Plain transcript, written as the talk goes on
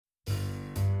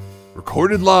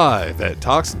Recorded live at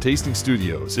Talks and Tasting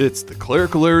Studios, it's the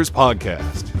Clerical Errors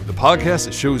Podcast, the podcast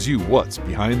that shows you what's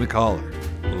behind the collar.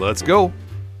 Let's go!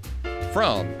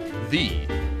 From the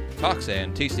Talks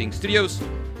and Tasting Studios,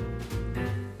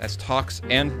 that's Talks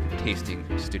and Tasting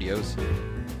Studios,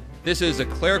 this is a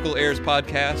Clerical Errors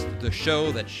Podcast, the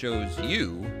show that shows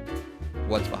you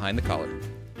what's behind the collar.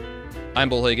 I'm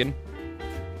Bollhagen,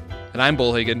 and I'm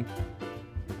Bollhagen,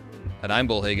 and I'm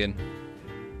Bollhagen.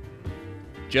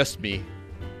 Just me.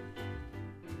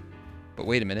 But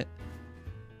wait a minute.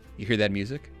 You hear that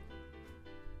music?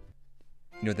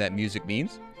 You know what that music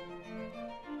means?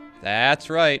 That's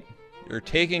right. You're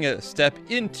taking a step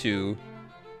into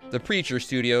the Preacher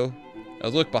Studio, a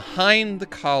look behind the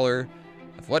collar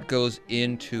of what goes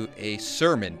into a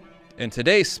sermon. And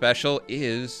today's special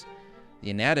is the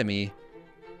anatomy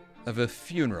of a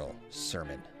funeral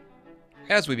sermon.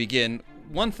 As we begin,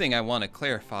 one thing I want to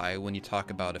clarify when you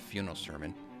talk about a funeral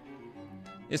sermon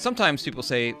is sometimes people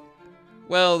say,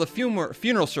 well, the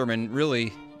funeral sermon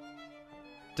really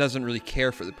doesn't really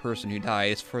care for the person who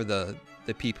died, it's for the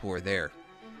people who are there.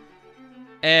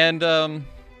 And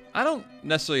I don't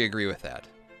necessarily agree with that.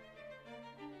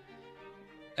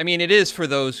 I mean, it is for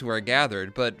those who are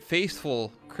gathered, but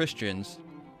faithful Christians,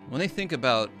 when they think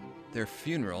about their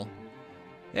funeral,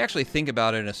 they actually think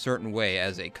about it in a certain way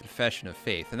as a confession of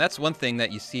faith. And that's one thing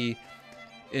that you see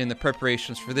in the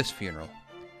preparations for this funeral.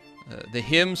 The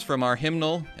hymns from our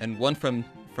hymnal and one from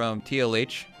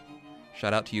TLH,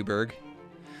 shout out to you, Berg,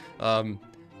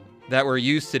 that were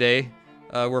used today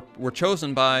were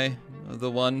chosen by the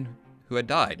one who had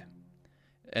died.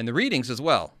 And the readings as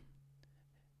well.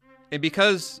 And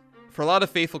because for a lot of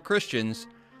faithful Christians,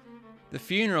 the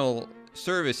funeral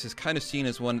service is kind of seen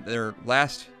as one of their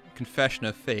last confession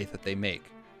of faith that they make.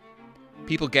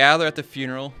 People gather at the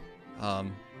funeral,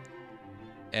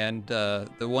 and the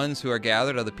ones who are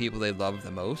gathered are the people they love the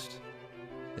most,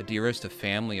 the dearest of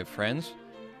family, of friends.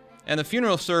 And the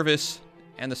funeral service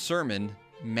and the sermon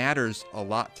matters a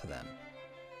lot to them.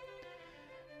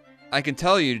 I can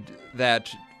tell you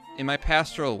that in my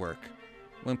pastoral work,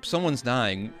 when someone's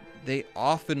dying, they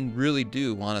often really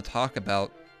do want to talk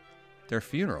about their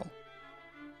funeral.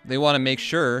 They want to make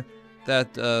sure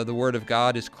that the Word of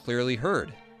God is clearly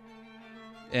heard.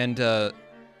 And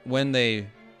when they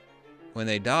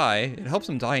die, it helps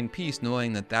them die in peace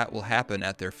knowing that that will happen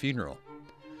at their funeral.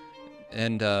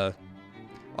 And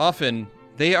often,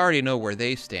 they already know where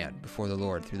they stand before the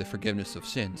Lord through the forgiveness of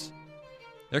sins.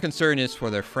 Their concern is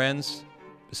for their friends,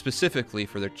 specifically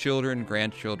for their children,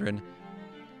 grandchildren,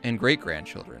 and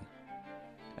great-grandchildren.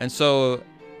 And so,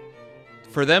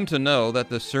 for them to know that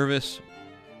the service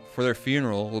for their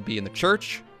funeral will be in the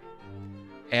church,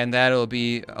 and that it will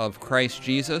be of Christ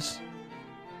Jesus,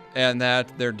 and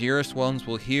that their dearest ones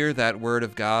will hear that word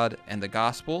of God and the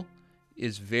gospel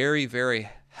is very, very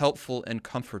helpful and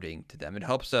comforting to them. It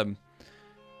helps them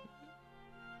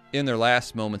in their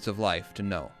last moments of life to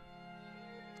know.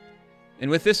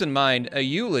 And with this in mind, a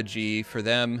eulogy for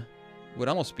them would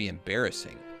almost be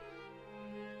embarrassing.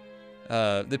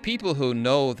 The people who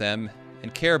know them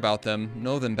and care about them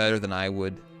know them better than I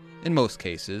would in most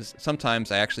cases.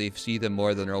 Sometimes I actually see them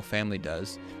more than their whole family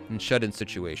does in shut-in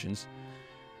situations.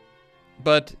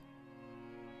 But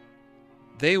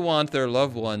they want their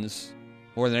loved ones,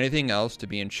 more than anything else, to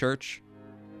be in church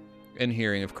and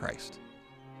hearing of Christ.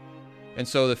 And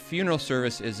so the funeral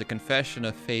service is a confession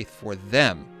of faith for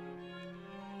them.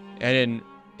 And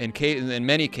in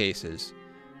many cases,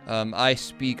 I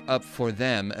speak up for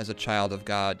them as a child of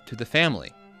God to the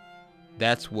family.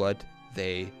 That's what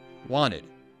they wanted.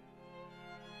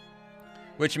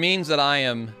 Which means that I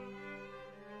am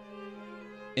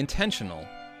intentional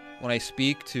when I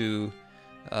speak to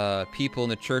people in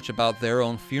the church about their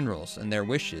own funerals and their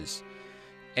wishes.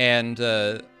 And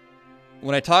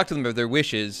when I talk to them about their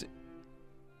wishes,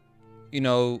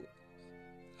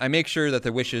 I make sure that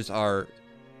their wishes are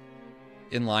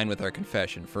in line with our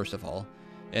confession, first of all,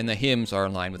 and the hymns are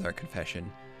in line with our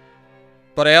confession.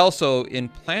 But I also, in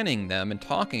planning them and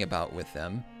talking about with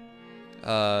them,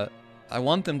 I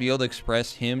want them to be able to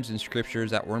express hymns and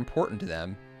scriptures that were important to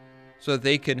them so that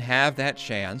they can have that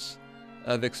chance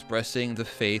of expressing the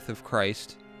faith of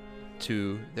Christ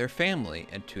to their family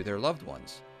and to their loved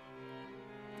ones.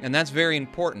 And that's very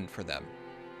important for them.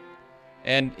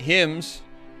 And hymns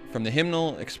from the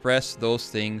hymnal express those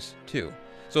things too.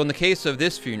 So in the case of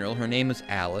this funeral, her name is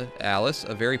Alice,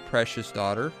 a very precious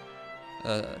daughter,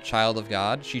 a child of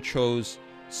God. She chose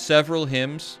several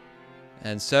hymns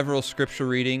and several scripture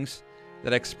readings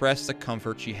that express the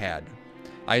comfort she had.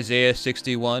 Isaiah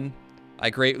 61, I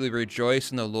greatly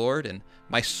rejoice in the Lord, and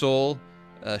my soul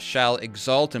shall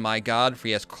exult in my God, for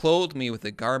he has clothed me with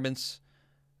the garments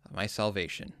of my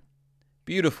salvation.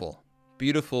 Beautiful,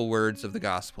 beautiful words of the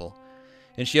gospel.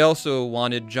 And she also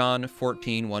wanted John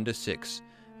 14, 1-6,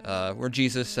 where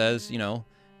Jesus says,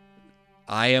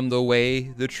 I am the way,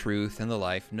 the truth, and the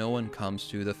life. No one comes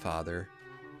to the Father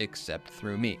except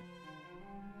through me.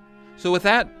 So with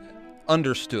that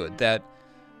understood, that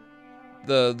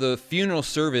the funeral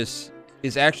service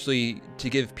is actually to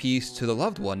give peace to the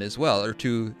loved one as well, or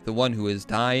to the one who is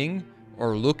dying,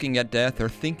 or looking at death, or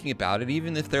thinking about it,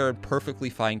 even if they're in perfectly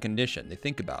fine condition. They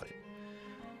think about it.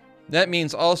 That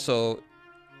means also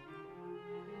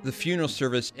the funeral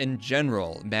service in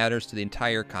general matters to the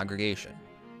entire congregation.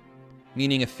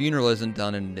 Meaning a funeral isn't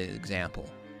done in an example.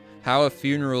 How a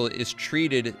funeral is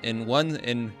treated at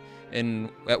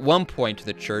one point to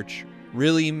the church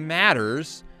really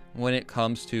matters when it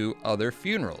comes to other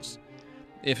funerals.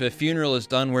 If a funeral is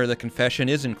done where the confession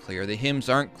isn't clear, the hymns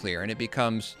aren't clear, and it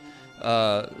becomes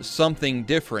something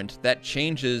different, that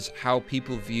changes how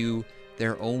people view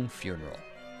their own funeral.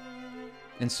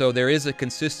 And so there is a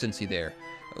consistency there.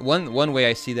 One way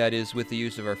I see that is with the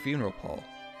use of our funeral pall.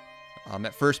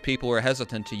 At first, people were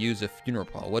hesitant to use a funeral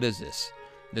pall. What is this?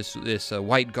 This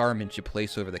white garment you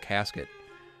place over the casket.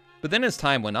 But then as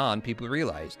time went on, people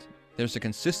realized there's a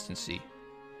consistency.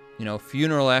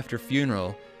 Funeral after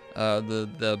funeral,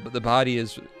 the body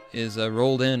is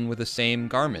rolled in with the same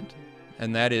garment,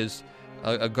 and that is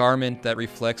a garment that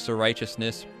reflects the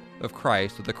righteousness of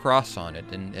Christ with a cross on it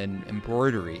and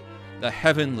embroidery, a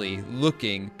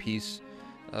heavenly-looking piece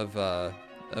of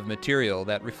material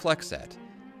that reflects that.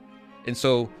 And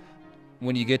so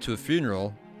when you get to a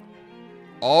funeral,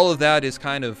 all of that is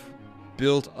kind of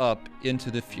built up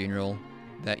into the funeral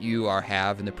that you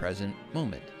have in the present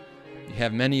moment. You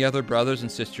have many other brothers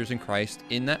and sisters in Christ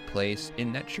in that place,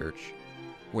 in that church,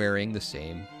 wearing the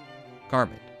same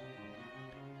garment.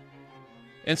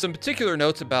 And some particular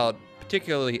notes about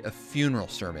particularly a funeral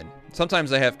sermon.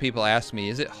 Sometimes I have people ask me,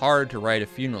 is it hard to write a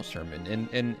funeral sermon?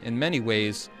 And in many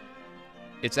ways,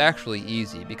 it's actually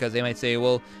easy, because they might say,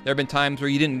 well, there have been times where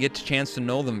you didn't get a chance to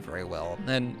know them very well.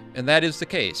 And that is the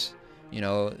case.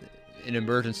 An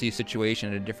emergency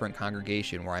situation in a different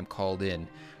congregation where I'm called in,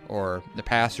 or the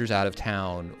pastor's out of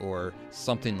town, or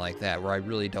something like that where I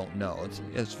really don't know.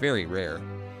 It's very rare.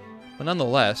 But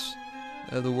nonetheless,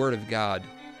 the Word of God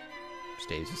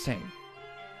stays the same.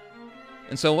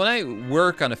 And so when I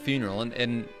work on a funeral,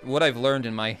 and what I've learned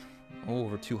in my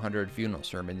over 200 funeral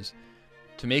sermons,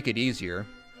 to make it easier,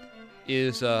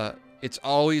 is it's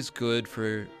always good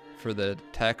for the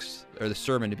text or the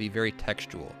sermon to be very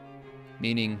textual,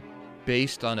 meaning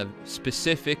based on a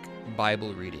specific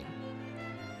Bible reading.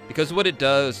 Because what it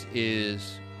does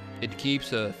is it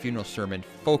keeps a funeral sermon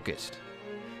focused.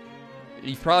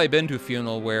 You've probably been to a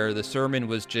funeral where the sermon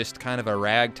was just kind of a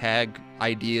ragtag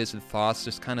ideas and thoughts,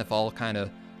 just kind of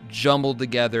jumbled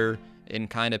together and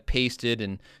kind of pasted,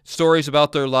 and stories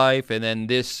about their life, and then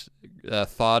this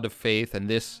thought of faith, and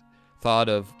this thought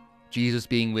of Jesus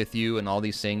being with you, and all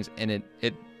these things, and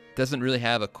it doesn't really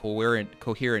have a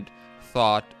coherent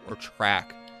thought or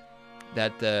track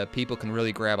that people can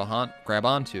really grab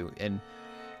onto. And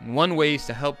one way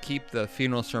to help keep the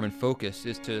funeral sermon focused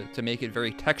is to make it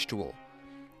very textual.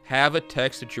 Have a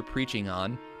text that you're preaching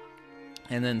on,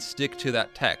 and then stick to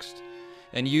that text,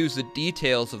 and use the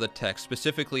details of the text,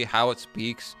 specifically how it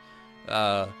speaks,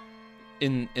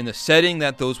 in the setting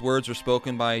that those words are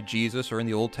spoken by Jesus, or in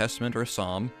the Old Testament or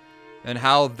Psalm, and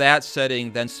how that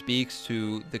setting then speaks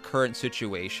to the current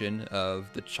situation of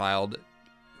the child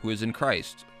who is in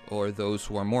Christ, or those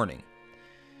who are mourning.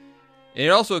 And it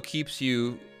also keeps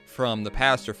you, the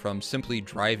pastor, from simply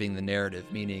driving the narrative,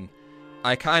 meaning,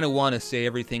 I kind of want to say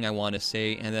everything I want to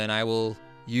say, and then I will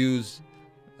use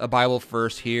a Bible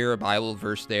verse here, a Bible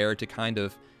verse there, to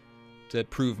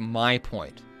prove my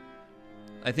point.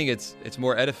 I think it's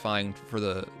more edifying for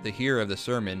the hearer of the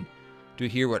sermon to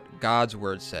hear what God's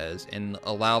word says, and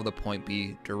allow the point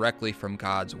be directly from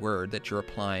God's word that you're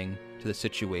applying to the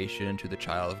situation and to the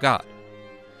child of God.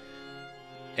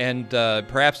 And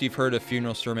perhaps you've heard a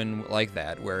funeral sermon like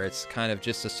that, where it's kind of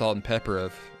just a salt and pepper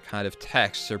of kind of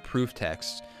texts or proof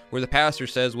texts, where the pastor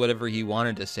says whatever he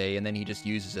wanted to say, and then he just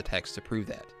uses a text to prove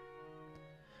that.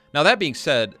 Now, that being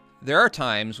said, there are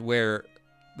times where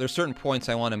there's certain points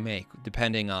I want to make,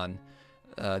 depending on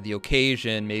the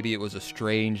occasion. Maybe it was a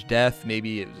strange death,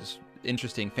 maybe it was an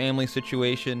interesting family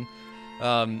situation,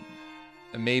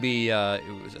 maybe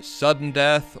it was a sudden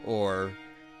death, or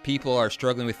people are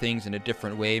struggling with things in a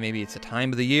different way. Maybe it's a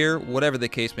time of the year, whatever the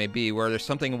case may be, where there's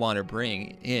something I want to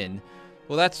bring in.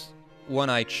 Well, that's when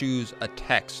I choose a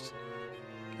text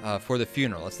for the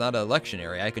funeral. It's not a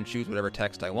lectionary. I can choose whatever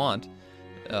text I want,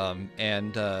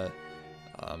 and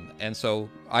so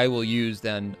I will use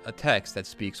then a text that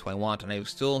speaks who I want, and I will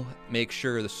still make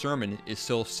sure the sermon is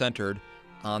still centered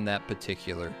on that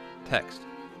particular text.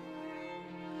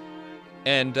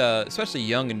 And especially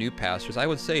young and new pastors, I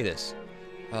would say this.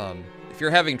 If you're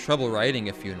having trouble writing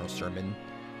a funeral sermon,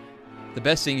 the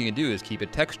best thing you can do is keep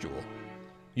it textual.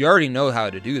 You already know how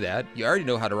to do that. You already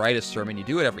know how to write a sermon. You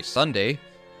do it every Sunday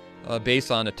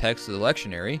based on a text of the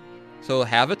lectionary. So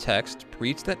have a text,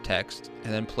 preach that text,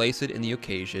 and then place it in the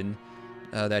occasion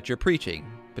that you're preaching,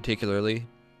 particularly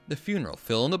the funeral.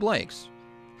 Fill in the blanks.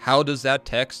 How does that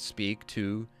text speak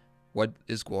to what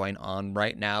is going on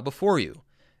right now before you?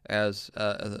 As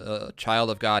a child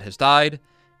of God has died,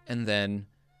 and then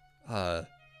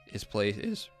his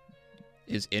place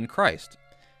is in Christ.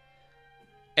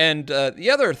 And the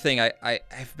other thing,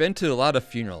 I've been to a lot of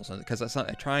funerals, because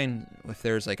I try and, if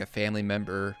there's like a family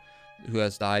member who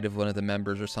has died of one of the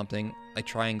members or something, I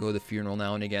try and go to the funeral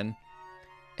now and again.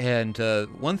 And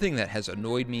one thing that has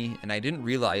annoyed me, and I didn't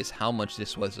realize how much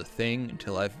this was a thing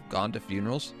until I've gone to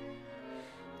funerals,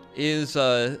 is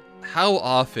how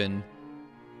often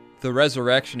the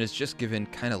resurrection is just given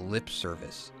kind of lip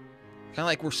service. Kind of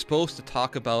like we're supposed to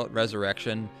talk about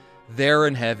resurrection, there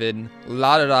in heaven,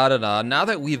 la-da-da-da-da. Now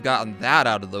that we've gotten that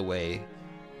out of the way,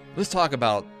 let's talk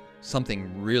about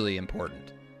something really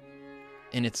important.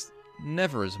 And it's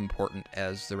never as important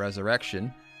as the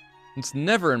resurrection. It's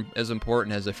never as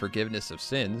important as the forgiveness of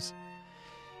sins.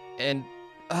 And,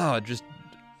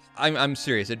 I'm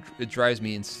serious. It drives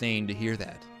me insane to hear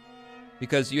that.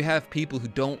 Because you have people who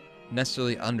don't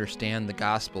necessarily understand the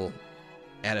gospel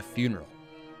at a funeral.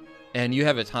 And you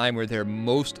have a time where they're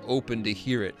most open to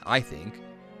hear it, I think,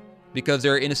 because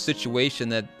they're in a situation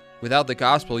that without the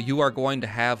gospel, you are going to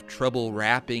have trouble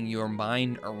wrapping your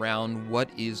mind around what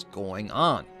is going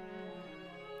on.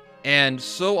 And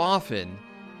so often,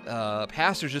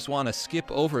 pastors just want to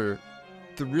skip over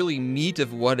the really meat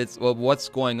of what's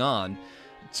going on.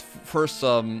 It's for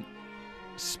some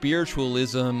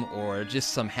spiritualism or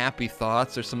just some happy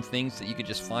thoughts or some things that you could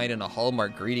just find in a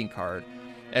Hallmark greeting card,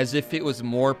 as if it was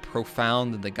more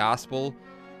profound than the gospel,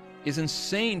 is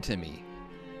insane to me.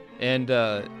 And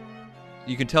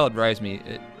you can tell it drives me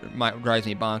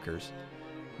bonkers.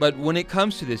 But when it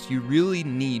comes to this, you really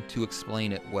need to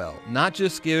explain it well. Not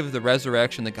just give the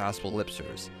resurrection, the gospel lip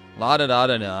service.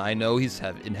 La-da-da-da-da, I know he's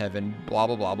in heaven, blah,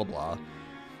 blah, blah, blah, blah.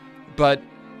 But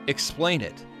explain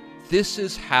it. This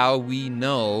is how we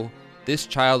know this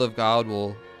child of God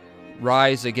will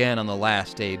rise again on the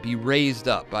last day, be raised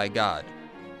up by God.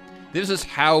 This is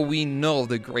how we know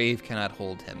the grave cannot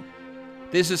hold him.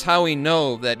 This is how we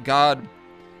know that God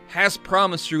has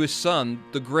promised through his Son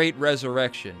the great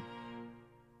resurrection.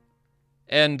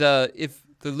 And if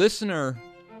the listener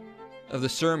of the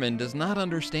sermon does not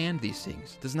understand these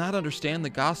things, does not understand the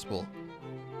gospel,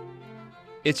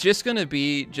 it's just going to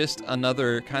be just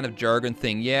another kind of jargon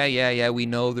thing. Yeah, we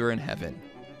know they're in heaven.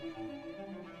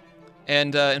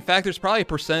 And in fact, there's probably a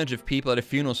percentage of people at a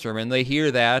funeral sermon, they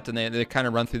hear that and they kind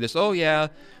of run through this, oh yeah,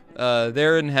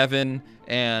 they're in heaven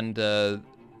and,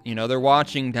 they're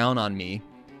watching down on me.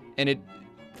 And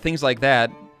things like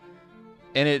that.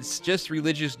 And it's just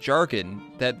religious jargon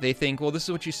that they think, well, this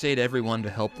is what you say to everyone to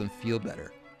help them feel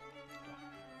better.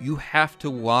 You have to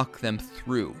walk them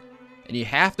through. And you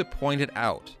have to point it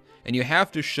out. And you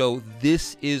have to show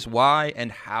this is why and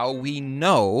how we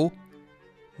know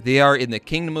they are in the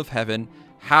kingdom of heaven,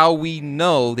 how we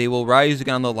know they will rise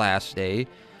again on the last day,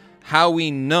 how we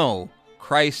know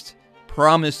Christ's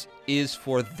promise is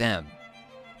for them.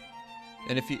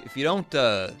 And if you want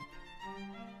to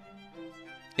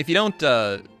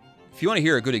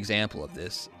hear a good example of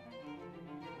this,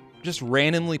 just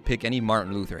randomly pick any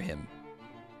Martin Luther hymn.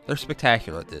 They're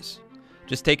spectacular at this.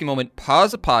 Just take a moment,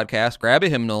 pause the podcast, grab a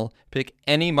hymnal, pick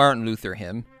any Martin Luther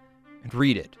hymn, and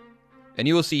read it. And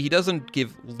you will see he doesn't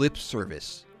give lip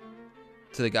service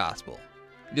to the gospel.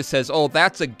 He just says, oh,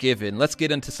 that's a given. Let's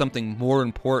get into something more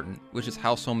important, which is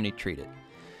how so many treat it.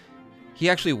 He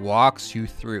actually walks you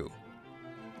through.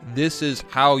 This is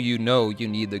how you know you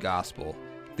need the gospel.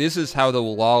 This is how the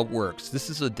law works. This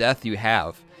is the death you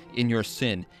have in your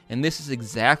sin. And this is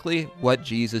exactly what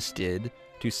Jesus did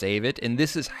to save it. And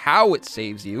this is how it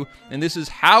saves you. And this is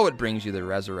how it brings you the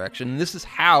resurrection. And this is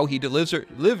how he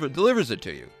delivers it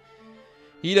to you.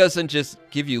 He doesn't just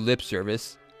give you lip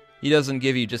service. He doesn't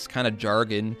give you just kind of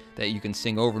jargon that you can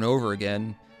sing over and over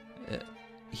again.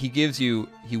 He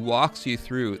walks you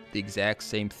through the exact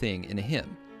same thing in a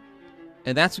hymn.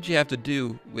 And that's what you have to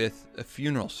do with a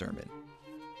funeral sermon.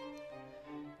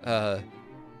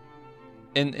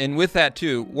 And with that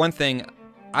too, one thing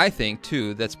I think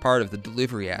too that's part of the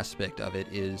delivery aspect of it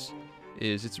is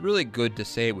it's really good to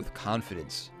say it with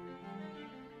confidence,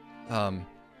 and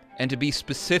to be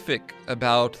specific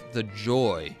about the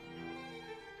joy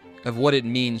of what it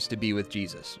means to be with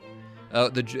Jesus.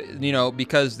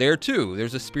 Because there too,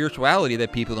 there's a spirituality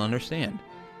that people don't understand.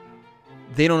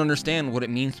 They don't understand what it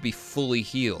means to be fully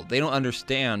healed. They don't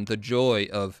understand the joy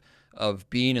of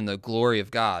being in the glory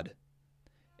of God.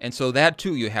 And so that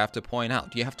too you have to point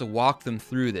out. You have to walk them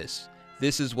through this.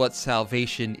 This is what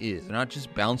salvation is. They're not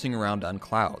just bouncing around on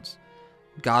clouds.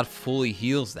 God fully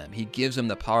heals them. He gives them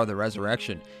the power of the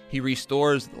resurrection. He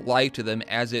restores life to them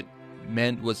as it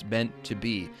was meant to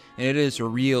be. And it is a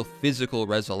real physical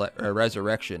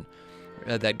resurrection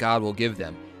that God will give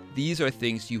them. These are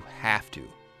things you have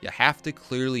to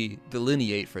clearly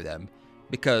delineate for them,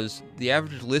 because the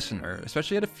average listener,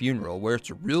 especially at a funeral where it's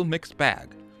a real mixed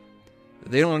bag,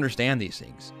 they don't understand these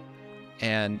things.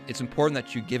 And it's important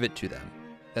that you give it to them,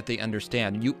 that they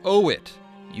understand. You owe it.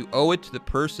 You owe it to the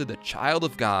person, the child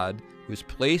of God, who's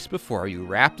placed before you,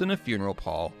 wrapped in a funeral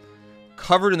pall,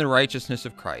 covered in the righteousness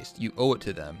of Christ. You owe it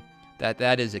to them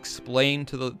that is explained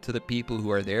to the people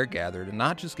who are there gathered, and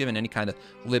not just given any kind of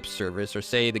lip service or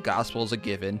say the gospel is a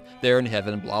given, they're in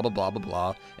heaven, blah, blah, blah, blah,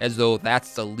 blah, as though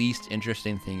that's the least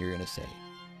interesting thing you're going to say.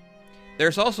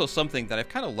 There's also something that I've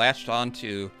kind of latched on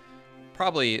to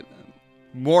probably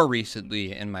more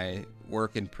recently in my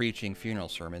work in preaching funeral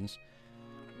sermons,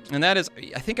 and that is,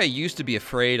 I think I used to be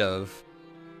afraid of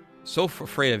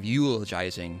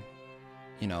eulogizing,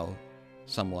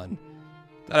 someone,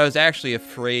 that I was actually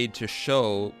afraid to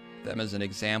show them as an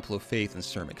example of faith and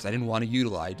sermon, because I didn't want to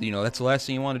utilize, that's the last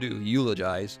thing you want to do,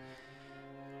 eulogize.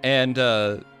 And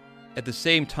at the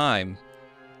same time,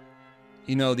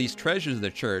 these treasures of the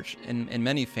church, in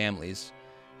many families,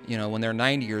 when they're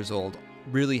 90 years old,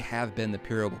 really have been the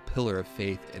pillar of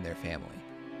faith in their family.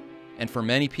 And for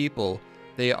many people,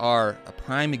 they are a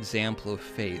prime example of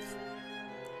faith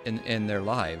in their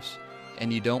lives,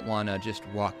 and you don't want to just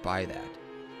walk by that.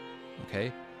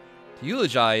 Okay? To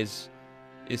eulogize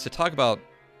is to talk about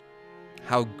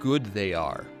how good they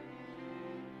are.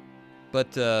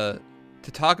 But to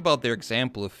talk about their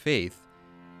example of faith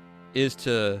is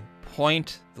to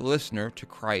point the listener to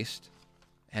Christ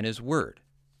and His Word.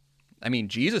 I mean,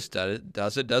 Jesus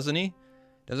does it, doesn't He?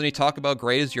 Doesn't He talk about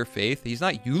great is your faith? He's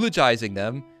not eulogizing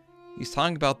them. He's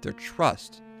talking about their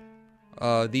trust.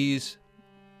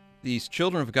 These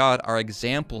children of God are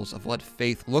examples of what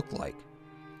faith looked like.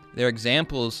 They're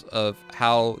examples of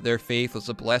how their faith was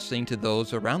a blessing to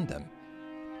those around them.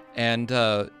 And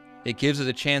it gives us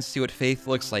a chance to see what faith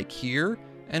looks like here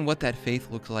and what that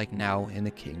faith looks like now in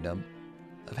the kingdom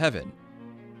of heaven.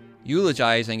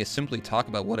 Eulogizing is simply talk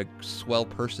about what a swell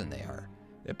person they are.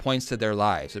 It points to their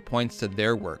lives. It points to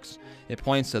their works. It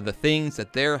points to the things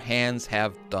that their hands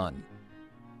have done.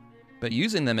 But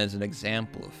using them as an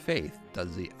example of faith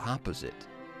does the opposite.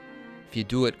 If you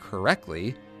do it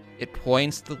correctly, it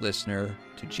points the listener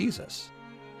to Jesus.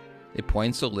 It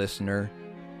points the listener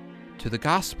to the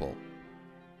gospel.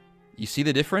 You see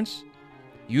the difference?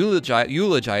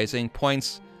 Eulogizing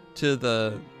points to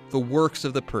the works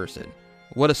of the person,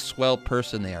 what a swell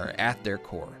person they are at their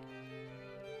core.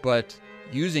 But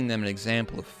using them an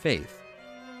example of faith,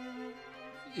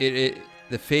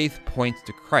 the faith points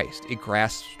to Christ. It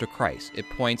grasps to Christ. It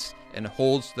points and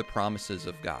holds the promises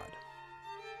of God.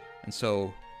 And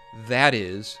so that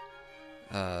is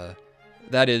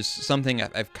something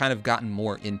I've kind of gotten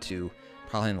more into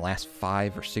probably in the last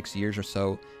 5 or 6 years or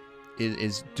so,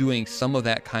 is doing some of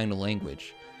that kind of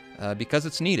language because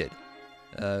it's needed.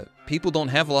 People don't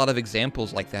have a lot of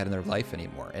examples like that in their life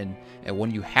anymore. And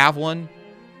when you have one,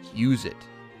 use it.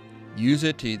 Use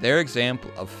it to their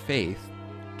example of faith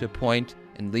to point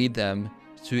and lead them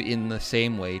to, in the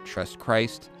same way, trust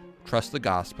Christ, trust the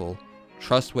gospel,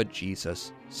 trust what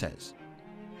Jesus says.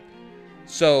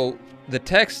 So the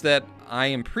text that I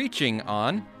am preaching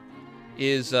on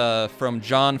is from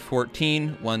John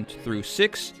 14, 1 through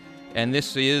 6. And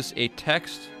this is a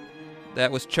text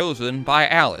that was chosen by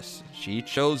Alice. She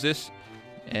chose this,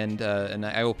 and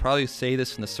I will probably say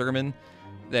this in the sermon,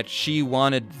 that she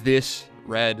wanted this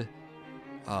read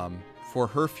for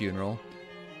her funeral.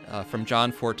 From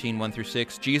John 14, 1 through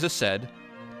 6, Jesus said,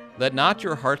 "Let not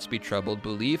your hearts be troubled.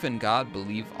 Believe in God,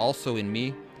 believe also in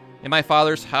me. In my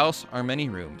Father's house are many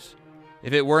rooms.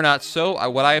 If it were not so,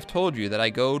 what I have told you, that I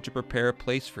go to prepare a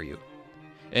place for you.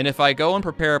 And if I go and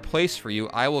prepare a place for you,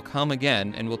 I will come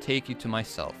again and will take you to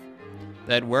myself,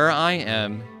 that where I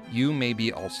am, you may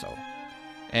be also.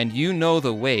 And you know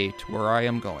the way to where I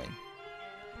am going."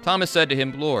 Thomas said to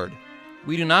him, "Lord,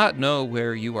 we do not know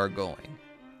where you are going.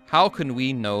 how can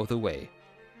we know the way?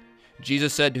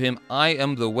 Jesus said to him, I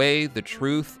am the way, the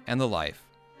truth, and the life.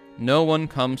 No one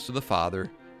comes to the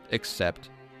Father except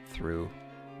through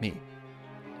me.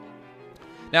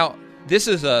 Now, this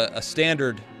is a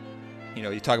standard,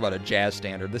 you talk about a jazz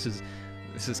standard. This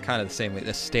is kind of the same way,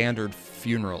 the standard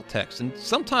funeral text. And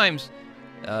sometimes,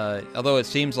 although it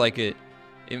seems like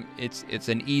it's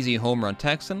an easy home run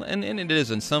text, and it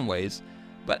is in some ways,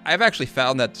 but I've actually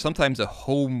found that sometimes a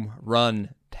home run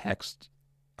text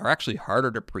are actually harder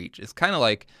to preach. It's kind of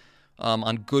like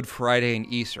on Good Friday and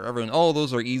Easter. Everyone,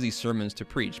 those are easy sermons to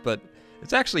preach, but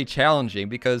it's actually challenging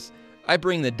because I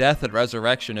bring the death and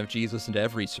resurrection of Jesus into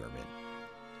every sermon,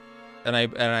 and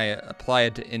I apply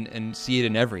it and see it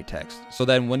in every text. So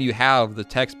then, when you have the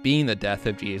text being the death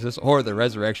of Jesus or the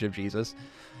resurrection of Jesus,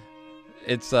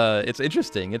 it's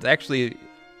interesting. It's actually,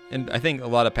 and I think a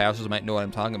lot of pastors might know what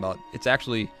I'm talking about. It's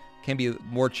actually can be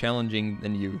more challenging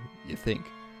than you think.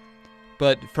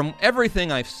 But from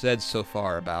everything I've said so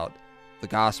far about the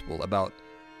gospel, about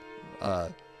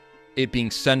it being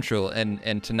central,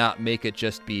 and to not make it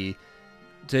just be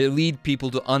to lead people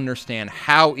to understand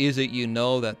how is it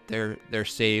that they're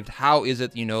saved, how is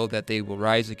it that they will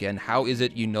rise again, how is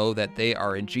it that they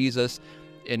are in Jesus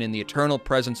and in the eternal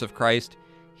presence of Christ.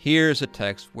 Here's a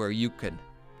text where you can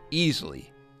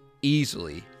easily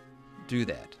do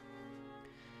that.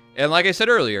 And like I said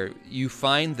earlier, you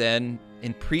find then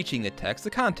in preaching the text, the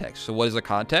context. So what is the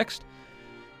context?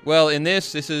 Well, in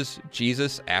this is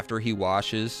Jesus after he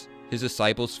washes his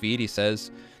disciples' feet. He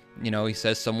says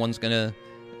someone's gonna,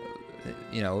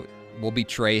 will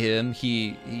betray him.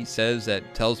 He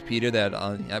tells Peter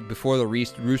that before the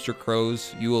rooster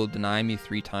crows, you will deny me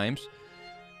 3 times.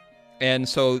 And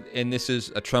this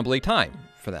is a trembling time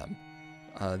for them.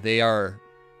 They are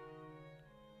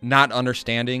not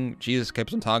understanding. Jesus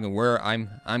keeps on talking where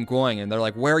I'm going, and they're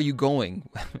like, where are you going?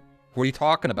 What are you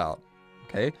talking about?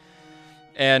 Okay.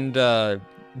 And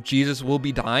Jesus will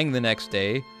be dying the next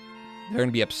day. They're going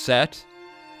to be upset.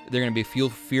 They're going to feel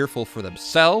fearful for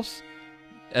themselves.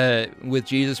 With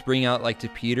Jesus bringing out to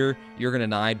Peter, you're going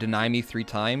to deny me 3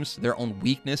 times. Their own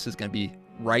weakness is going to be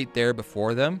right there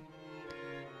before them.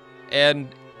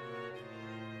 And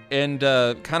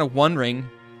kind of wondering,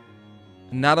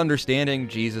 not understanding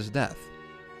Jesus' death.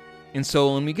 And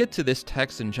so when we get to this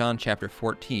text in John chapter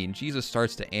 14, Jesus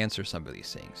starts to answer some of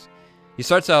these things. He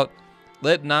starts out,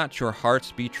 let not your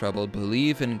hearts be troubled.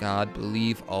 Believe in God.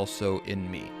 Believe also in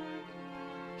me.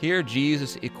 Here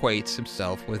Jesus equates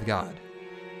himself with God.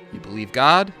 You believe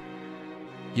God,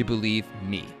 you believe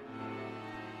me.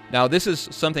 Now this is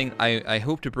something I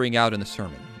hope to bring out in the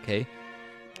sermon, okay?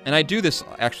 And I do this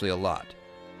actually a lot,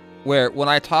 where when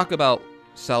I talk about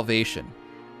salvation,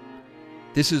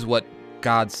 this is what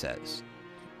God says.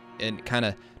 And kind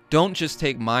of don't just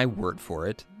take my word for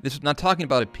it. This is not talking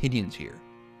about opinions here.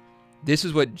 This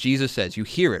is what Jesus says. You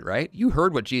hear it, right? You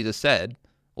heard what Jesus said.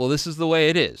 Well, this is the way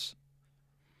it is.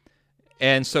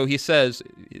 And so he says,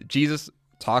 Jesus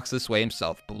talks this way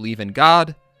himself. Believe in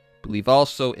God, believe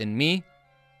also in me.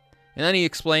 And then he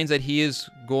explains that he is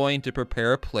going to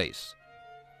prepare a place.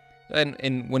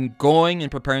 And when going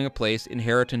and preparing a place,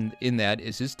 inherent in that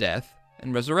is his death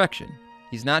and resurrection.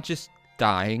 He's not just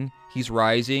dying, he's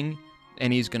rising,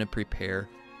 and he's going to prepare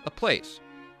a place.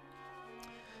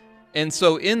 And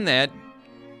so in that,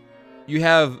 you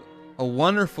have a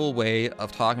wonderful way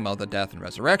of talking about the death and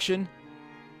resurrection.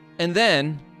 And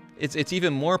then, it's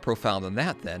even more profound than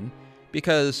that then,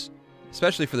 because,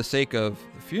 especially for the sake of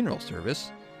the funeral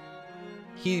service,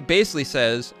 he basically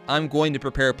says, I'm going to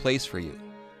prepare a place for you.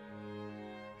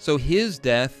 So his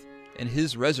death and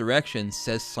his resurrection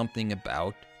says something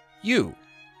about you.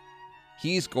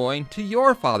 He's going to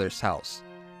your Father's house.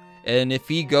 And if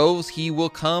he goes, he will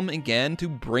come again to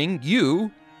bring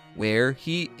you where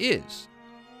he is.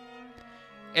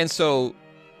 And so,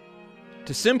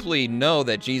 to simply know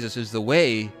that Jesus is the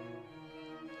way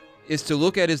is to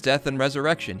look at his death and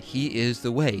resurrection. He is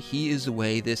the way. He is the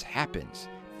way this happens.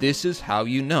 This is how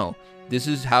you know. This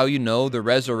is how you know the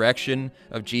resurrection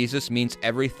of Jesus means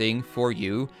everything for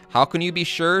you. How can you be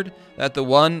sure that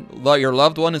your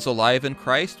loved one is alive in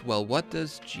Christ? Well, what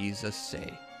does Jesus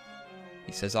say?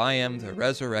 He says, I am the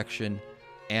resurrection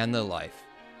and the life.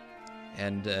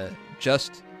 And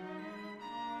just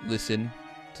listen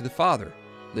to the Father.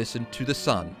 Listen to the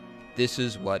Son. This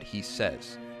is what he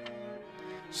says.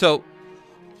 So,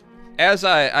 as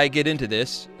I get into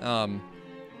this,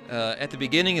 at the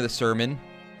beginning of the sermon,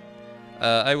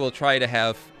 I will try to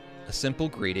have a simple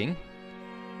greeting.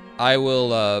 I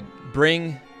will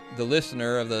bring the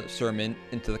listener of the sermon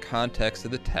into the context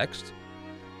of the text.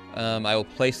 I will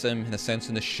place them, in a sense,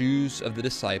 in the shoes of the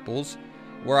disciples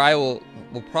where will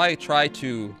probably try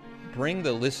to bring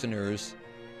the listeners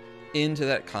into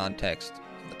that context,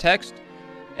 the text,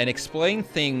 and explain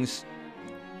things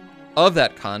of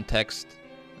that context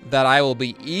that I will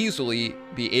easily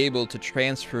be able to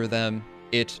transfer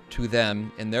it to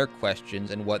them in their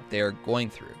questions and what they're going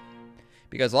through.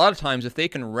 Because a lot of times, if they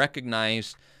can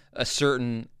recognize a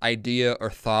certain idea or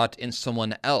thought in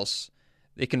someone else,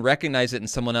 they can recognize it in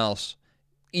someone else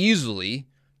easily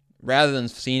rather than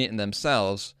seeing it in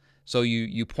themselves. So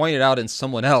you point it out in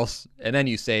someone else, and then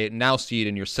you say, now see it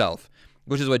in yourself,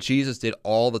 which is what Jesus did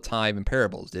all the time in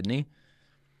parables, didn't he?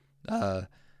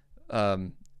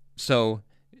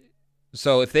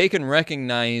 So if they can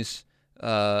recognize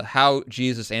how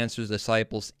Jesus answers the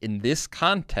disciples in this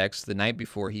context the night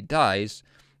before he dies,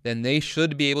 then they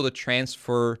should be able to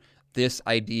transfer this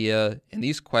idea and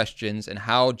these questions and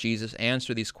how Jesus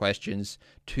answered these questions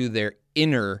to their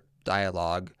inner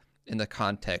dialogue in the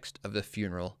context of the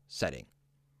funeral setting.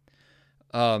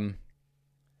 And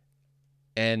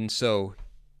so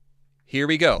here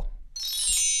we go.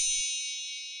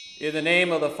 In the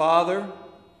name of the Father,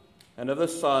 and of the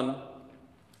Son,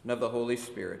 and of the Holy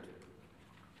Spirit.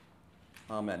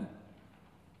 Amen.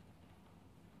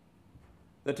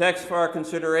 The text for our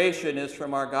consideration is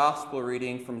from our gospel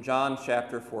reading from John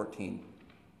chapter 14.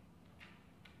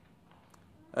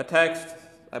 A text,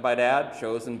 I might add,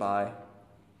 chosen by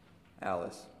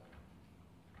Alice.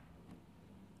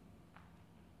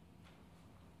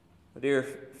 The dear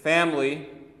family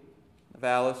of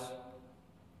Alice,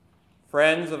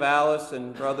 friends of Alice,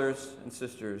 and brothers and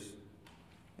sisters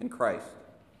in Christ,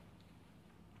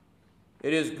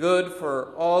 it is good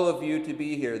for all of you to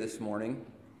be here this morning,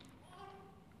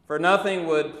 for nothing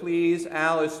would please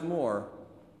Alice more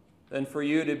than for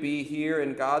you to be here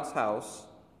in God's house,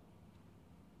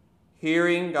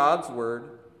 hearing God's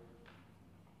word,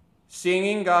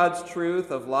 singing God's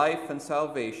truth of life and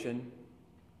salvation,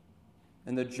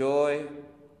 and the joy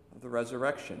of the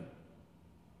resurrection.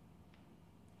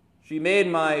 She made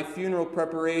my funeral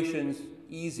preparations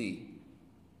easy.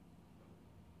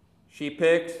 She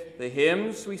picked the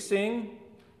hymns we sing.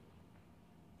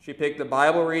 She picked the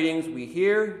Bible readings we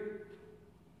hear,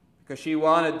 because she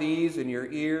wanted these in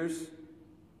your ears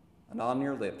and on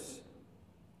your lips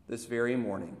this very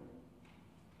morning.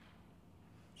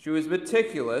 She was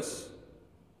meticulous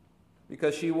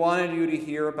because she wanted you to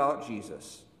hear about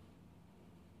Jesus.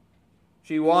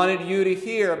 She wanted you to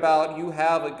hear about you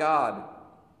have a God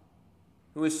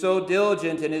who is so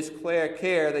diligent in his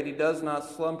care that he does not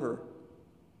slumber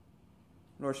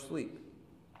nor sleep.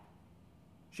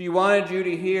 She wanted you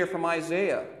to hear from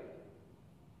Isaiah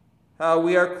how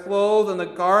we are clothed in the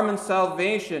garment of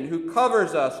salvation, who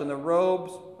covers us in the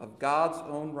robes of God's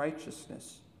own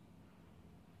righteousness.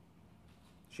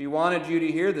 She wanted you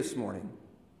to hear this morning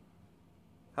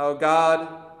how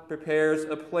God prepares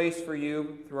a place for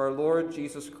you through our Lord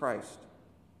Jesus Christ,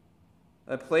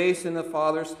 a place in the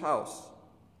Father's house,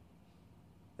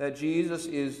 that Jesus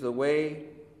is the way,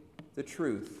 the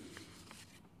truth,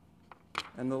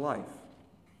 and the life.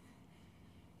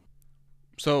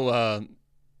 So,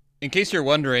 in case you're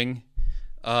wondering,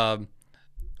 I'm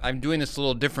doing this a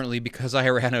little differently because I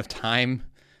ran out of time.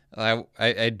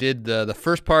 I did the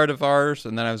first part of ours,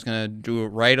 and then I was going to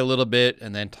write a little bit,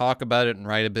 and then talk about it, and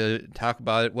write a bit, and talk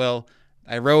about it. Well,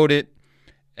 I wrote it,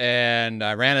 and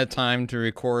I ran out of time to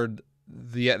record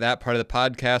that part of the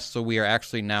podcast, so we are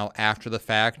actually now after the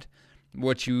fact.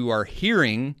 What you are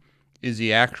hearing is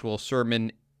the actual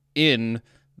sermon in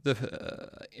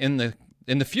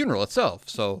the funeral itself.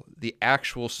 So the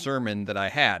actual sermon that I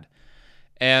had,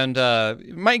 and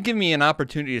it might give me an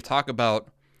opportunity to talk about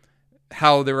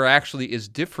how there actually is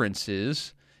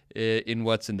differences in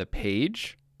what's in the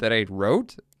page that I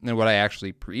wrote and what I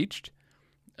actually preached.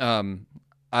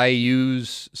 I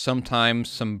use sometimes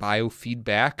some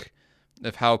biofeedback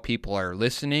of how people are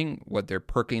listening, what they're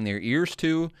perking their ears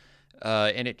to,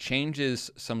 and it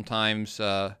changes sometimes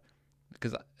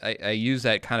because I use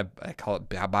that kind of, I call it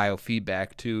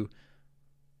biofeedback to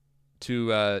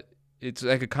it's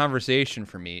like a conversation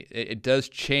for me. It does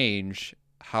change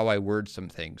how I word some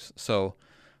things. So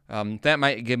that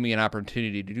might give me an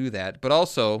opportunity to do that. But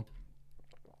also,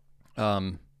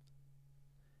 in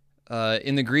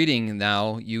the greeting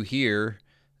now, you hear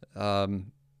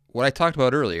what I talked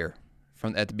about earlier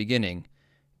at the beginning,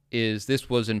 is this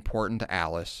was important to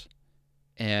Alice,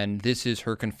 and this is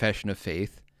her confession of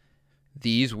faith.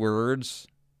 These words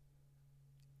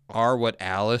are what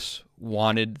Alice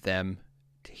wanted them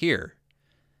to hear.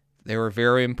 They were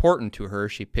very important to her.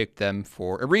 She picked them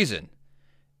for a reason.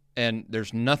 And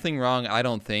there's nothing wrong, I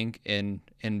don't think, in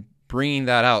bringing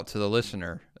that out to the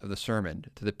listener. of the sermon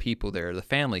to the people there, the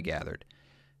family gathered.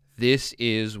 This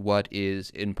is what is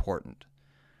important.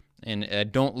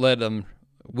 And don't let them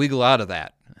wiggle out of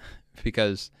that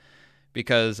because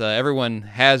everyone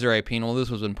has their opinion. Well, this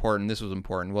was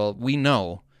important. Well, we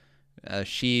know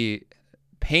she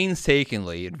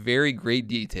painstakingly, in very great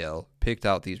detail, picked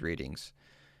out these readings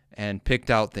and picked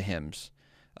out the hymns.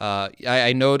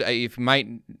 I know if you might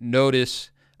notice,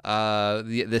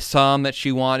 the psalm that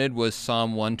she wanted was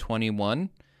Psalm 121,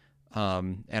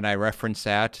 and I reference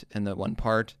that in the one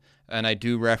part, and I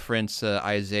do reference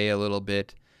Isaiah a little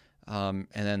bit, and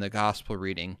then the gospel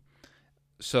reading.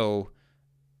 So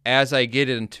as I get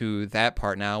into that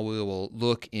part now, we will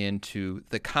look into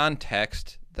the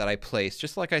context that I placed,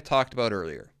 just like I talked about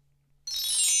earlier.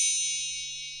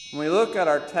 When we look at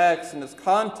our text in its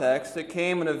context, it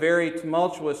came in a very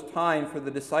tumultuous time for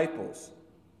the disciples.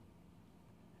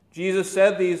 Jesus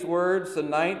said these words the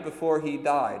night before he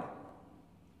died.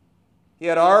 He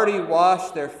had already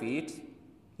washed their feet.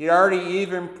 He had already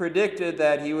even predicted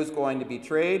that he was going to be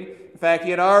betrayed. In fact, he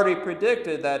had already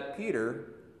predicted that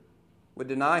Peter would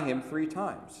deny him 3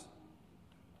 times.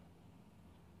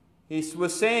 He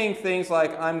was saying things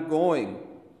like, "I'm going."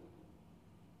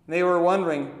 And they were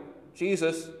wondering,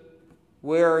 "Jesus,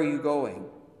 where are you going?"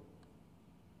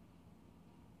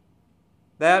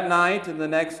 That night and the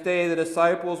next day, the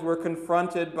disciples were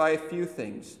confronted by a few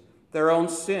things: their own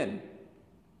sin,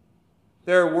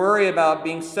 their worry about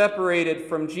being separated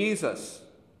from Jesus.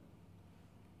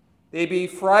 They'd be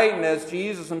frightened as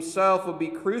Jesus himself would be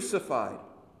crucified.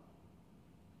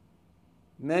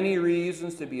 Many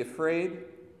reasons to be afraid,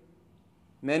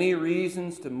 many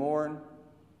reasons to mourn,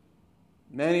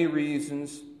 many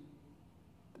reasons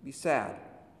to be sad.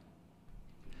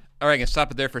 All right, I can stop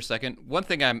it there for a second. One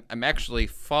thing I'm actually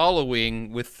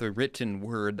following with the written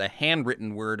word, the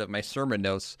handwritten word of my sermon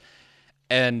notes,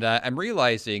 and I'm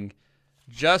realizing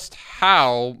just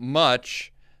how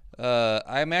much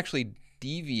I'm actually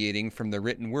deviating from the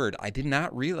written word. I did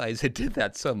not realize it did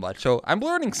that so much. So I'm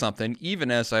learning something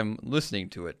even as I'm listening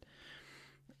to it.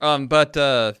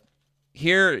 But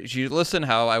here, you listen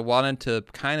how I wanted to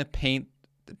kind of paint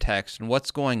the text and what's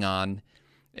going on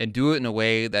and do it in a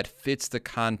way that fits the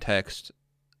context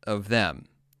of them.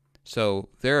 So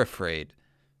they're afraid,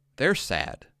 they're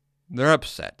sad, they're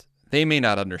upset, they may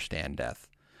not understand death.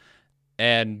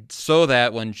 And so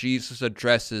that when Jesus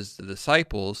addresses the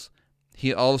disciples,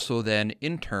 he also then,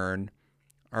 in turn,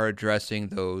 are addressing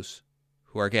those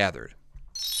who are gathered.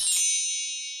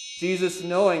 Jesus,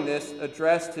 knowing this,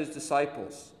 addressed his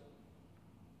disciples.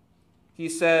 He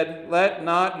said, "Let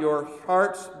not your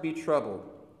hearts be troubled.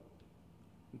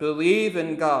 Believe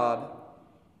in God,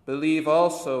 believe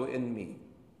also in me."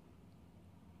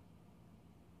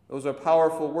 Those are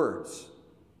powerful words.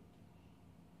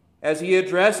 As he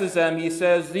addresses them, he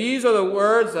says, "These are the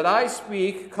words that I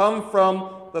speak come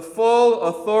from the full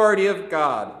authority of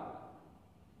God.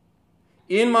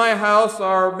 In my house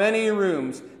are many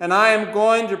rooms, and I am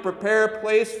going to prepare a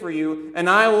place for you, and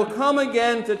I will come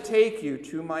again to take you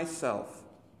to myself,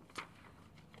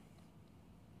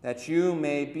 that you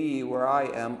may be where I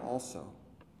am also."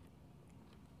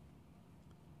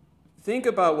 Think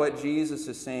about what Jesus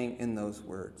is saying in those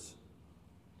words.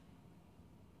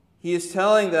 He is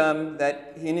telling them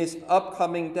that in his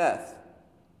upcoming death,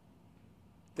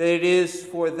 that it is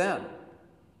for them.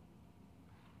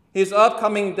 His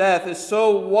upcoming death is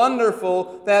so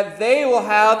wonderful that they will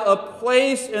have a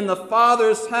place in the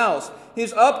Father's house.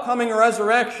 His upcoming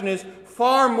resurrection is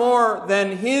far more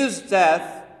than his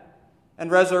death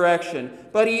and resurrection,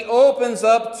 but he opens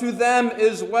up to them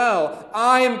as well.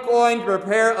 "I am going to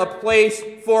prepare a place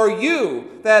for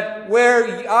you, that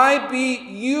where I be,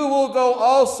 you will go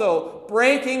also,"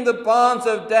 breaking the bonds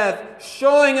of death,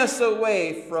 showing us a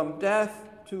way from death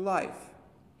to life.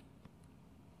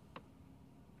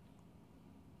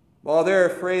 While they're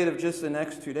afraid of just the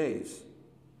next 2 days,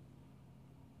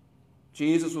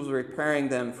 Jesus was preparing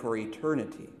them for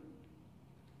eternity.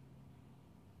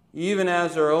 Even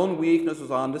as their own weakness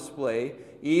was on display,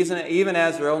 even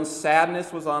as their own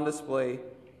sadness was on display,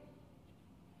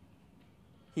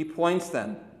 he points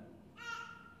them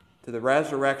to the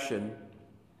resurrection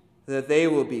that they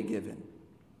will be given.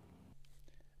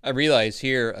 I realize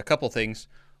here a couple things.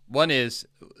 One is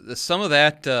some of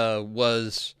that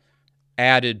was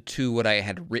added to what I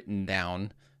had written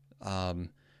down,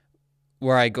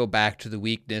 where I go back to the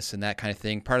weakness and that kind of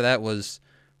thing. Part of that was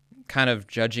kind of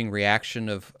judging reaction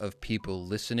of people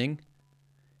listening.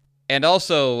 And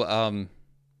also,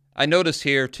 I notice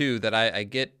here, too, that I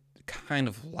get kind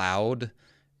of loud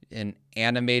and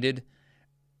animated.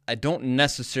 I don't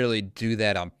necessarily do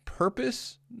that on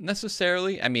purpose,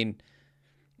 necessarily. I mean,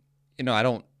 I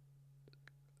don't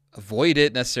avoid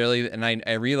it necessarily, and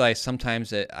I realize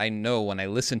sometimes that I know when I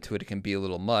listen to it, it can be a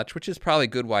little much, which is probably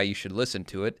good why you should listen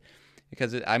to it,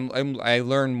 because I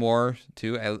learn more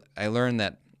too. I learn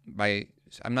that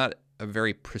I'm not a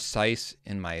very precise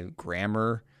in my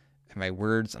grammar and my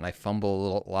words, and I fumble a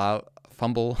little loud.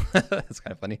 That's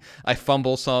kind of funny. I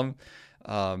fumble some,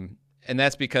 and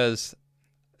that's because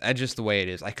that's just the way it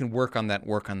is. I can work on that,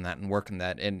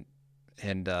 and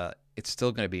it's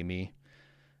still going to be me.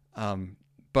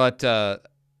 But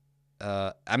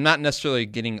I'm not necessarily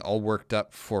getting all worked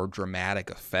up for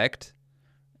dramatic effect.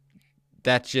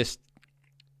 That's just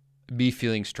me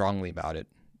feeling strongly about it.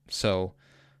 So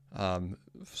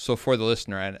for the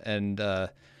listener, and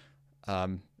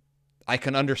I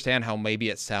can understand how maybe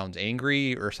it sounds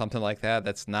angry or something like that.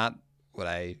 That's not what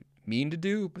I mean to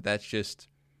do, but that's just,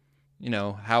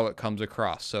 how it comes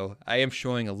across. So I am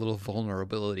showing a little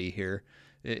vulnerability here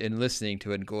in listening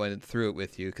to it and going through it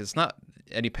with you, because it's not,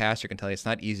 any pastor can tell you it's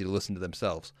not easy to listen to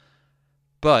themselves.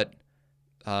 But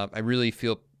I really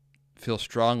feel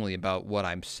strongly about what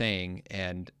I'm saying,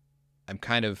 and I'm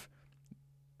kind of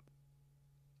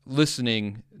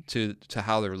listening to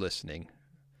how they're listening,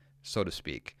 so to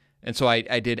speak. And so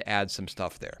I did add some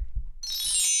stuff there.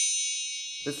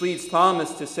 This leads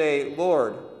Thomas to say,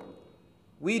 Lord,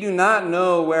 we do not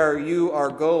know where you are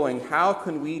going. How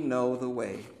can we know the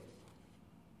way?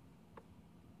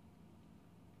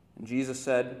 And Jesus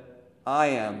said, I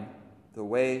am the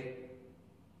way,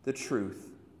 the truth,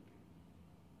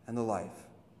 and the life.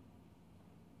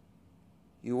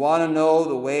 You want to know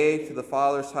the way to the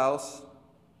Father's house?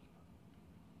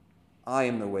 I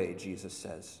am the way, Jesus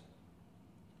says.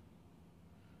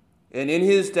 And in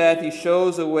his death, he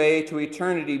shows a way to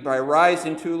eternity by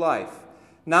rising to life.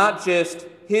 Not just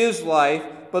his life,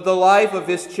 but the life of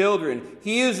his children.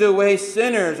 He is the way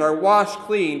sinners are washed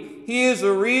clean. He is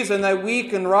the reason that we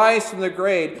can rise from the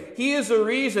grave. He is the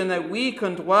reason that we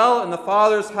can dwell in the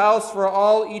Father's house for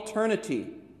all eternity.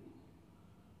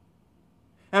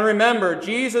 And remember,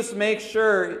 Jesus makes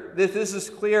sure that this is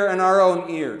clear in our own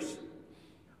ears.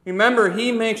 Remember,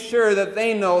 he makes sure that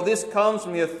they know this comes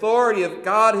from the authority of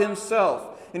God himself.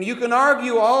 And you can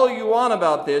argue all you want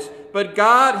about this, but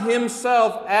God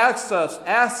himself asks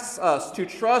us to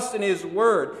trust in his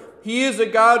word. He is a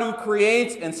God who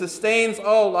creates and sustains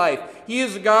all life. He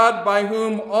is a God by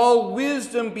whom all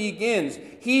wisdom begins.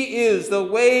 He is the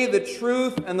way, the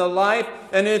truth, and the life.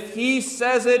 And if he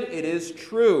says it, it is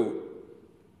true.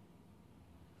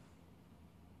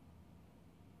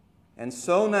 And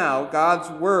so now, God's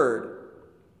word,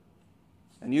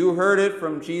 and you heard it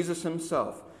from Jesus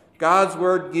himself, God's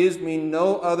word gives me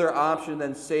no other option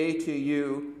than say to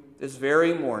you this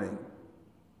very morning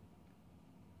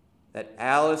that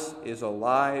Alice is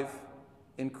alive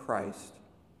in Christ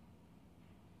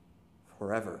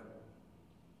forever.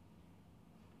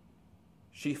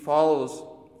 She follows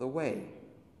the way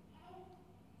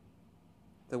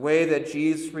that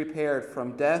Jesus prepared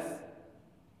from death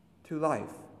to life.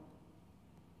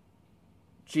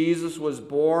 Jesus was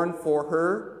born for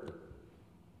her.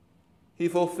 He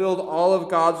fulfilled all of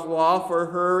God's law for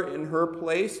her in her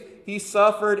place. He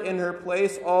suffered in her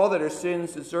place all that her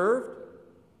sins deserved.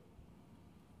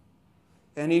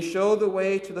 And he showed the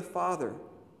way to the Father.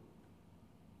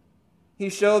 He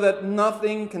showed that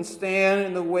nothing can stand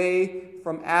in the way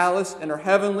from Alice and her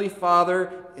heavenly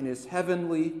Father in his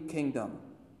heavenly kingdom.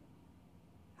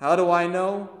 How do I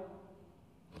know?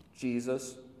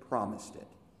 Jesus promised it.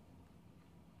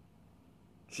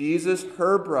 Jesus,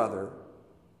 her brother,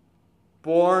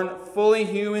 born fully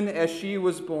human as she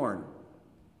was born,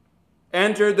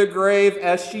 entered the grave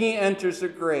as she enters the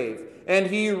grave, and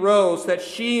he rose that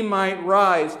she might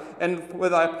rise, and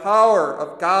with the power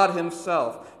of God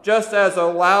himself, just as a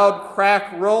loud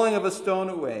crack rolling of a stone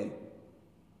away,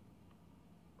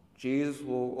 Jesus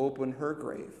will open her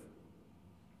grave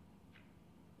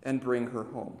and bring her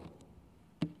home.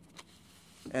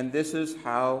 And this is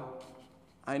how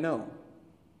I know.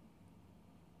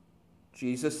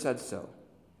 Jesus said so.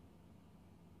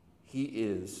 He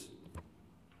is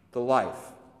the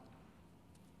life.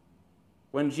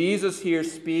 When Jesus here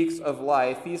speaks of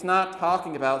life, he's not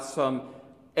talking about some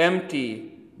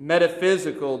empty,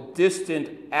 metaphysical, distant,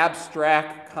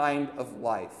 abstract kind of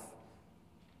life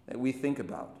that we think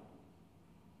about.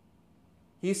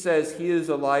 He says he is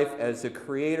a life as the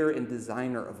creator and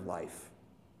designer of life.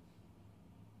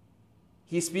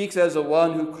 He speaks as the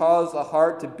one who caused the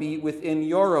heart to beat within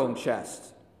your own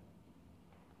chest.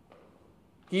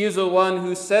 He is the one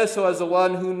who says so as the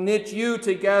one who knit you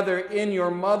together in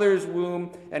your mother's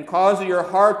womb and causes your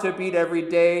heart to beat every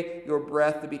day, your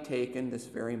breath to be taken this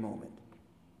very moment.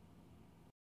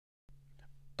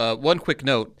 One quick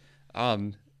note.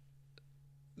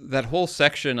 That whole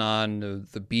section on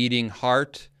the beating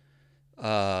heart,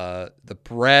 the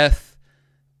breath,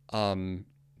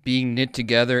 being knit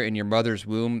together in your mother's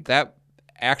womb, that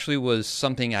actually was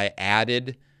something I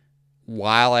added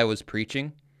while I was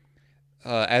preaching.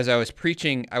 As I was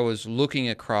preaching, I was looking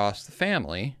across the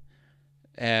family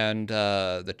and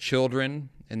the children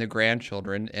and the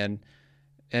grandchildren, and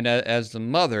as the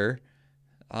mother,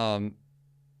 I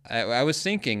was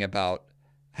thinking about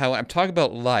how I'm talking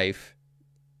about life,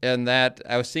 and that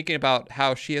I was thinking about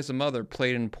how she as a mother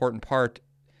played an important part.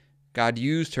 God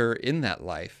used her in that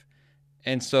life.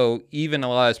 And so even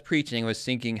while I was preaching, I was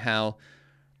thinking how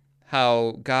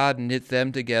God knit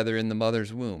them together in the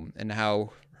mother's womb, and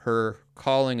how her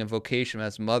calling and vocation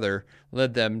as mother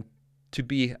led them to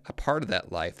be a part of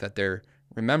that life that they're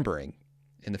remembering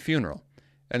in the funeral.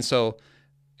 And so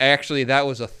actually that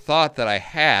was a thought that I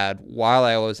had while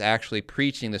I was actually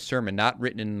preaching the sermon, not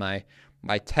written in my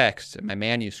text and my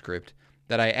manuscript,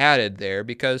 that I added there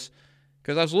because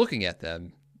I was looking at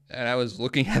them, and I was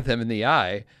looking at them in the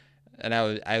eye, and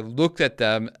I looked at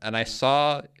them and I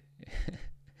saw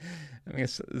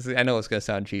I know it's going to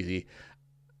sound cheesy.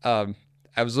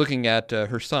 I was looking at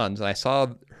her sons, and I saw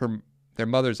their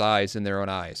mother's eyes in their own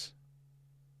eyes.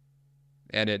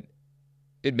 And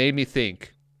it made me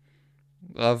think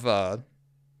of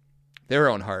their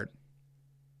own heart,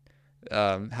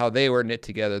 how they were knit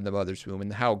together in the mother's womb,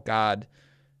 and how God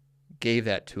gave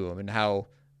that to them, and how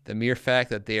the mere fact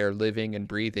that they are living and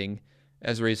breathing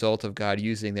as a result of God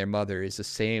using their mother is the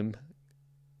same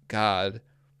God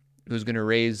who's going to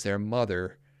raise their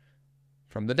mother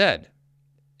from the dead.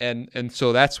 And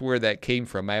so that's where that came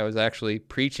from. I was actually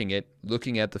preaching it,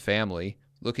 looking at the family,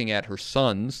 looking at her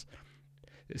sons,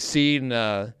 seeing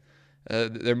their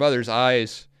mother's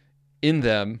eyes in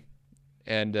them,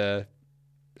 and I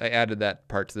added that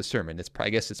part to the sermon. I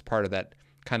guess it's part of that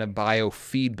kind of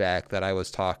biofeedback that I was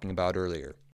talking about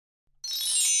earlier.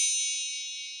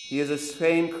 He is the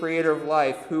same creator of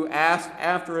life who asked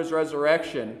after his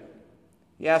resurrection,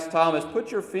 he asked Thomas,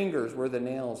 put your fingers where the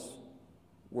nails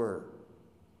were.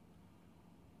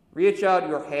 Reach out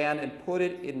your hand and put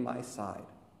it in my side.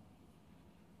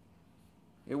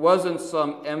 It wasn't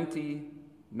some empty,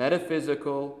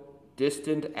 metaphysical,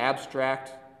 distant,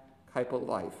 abstract type of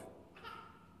life.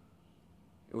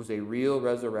 It was a real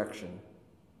resurrection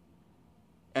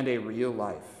and a real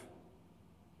life.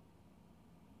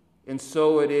 And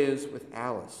so it is with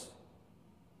Alice.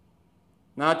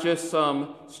 Not just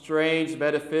some strange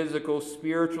metaphysical,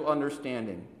 spiritual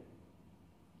understanding.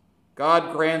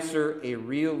 God grants her a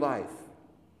real life,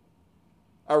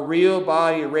 a real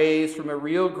body raised from a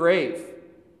real grave.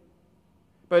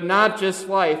 But not just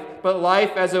life, but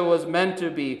life as it was meant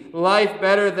to be, life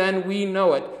better than we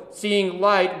know it, seeing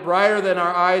light brighter than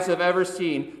our eyes have ever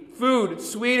seen, food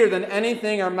sweeter than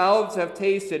anything our mouths have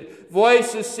tasted,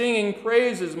 voices singing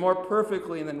praises more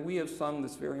perfectly than we have sung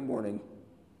this very morning,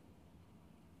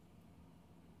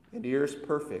 and ears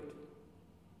perfect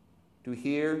to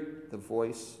hear the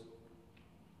voice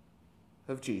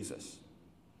of Jesus.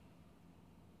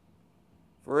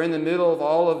 For in the middle of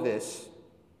all of this,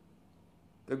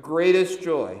 the greatest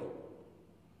joy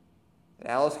that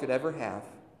Alice could ever have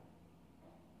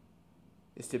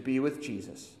is to be with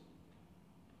Jesus.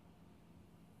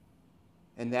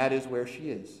 And that is where she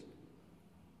is,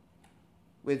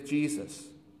 with Jesus.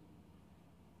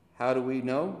 How do we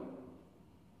know?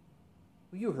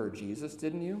 Well, you heard Jesus,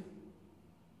 didn't you?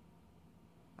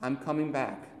 I'm coming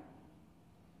back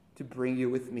to bring you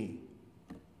with me.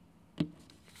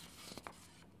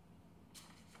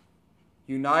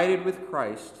 United with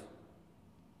Christ,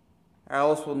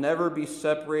 Alice will never be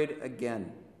separated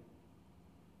again.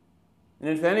 And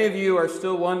if any of you are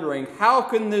still wondering, how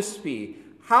can this be?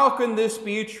 How can this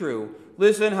be true?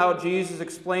 Listen how Jesus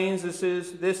explains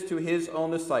this to his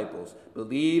own disciples.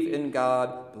 Believe in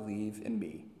God, believe in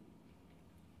me.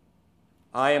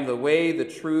 I am the way, the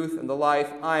truth, and the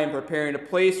life. I am preparing a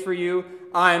place for you.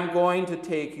 I am going to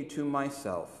take you to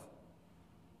myself.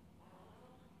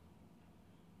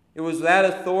 It was that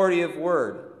authority of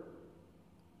word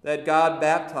that God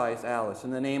baptized Alice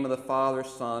in the name of the Father,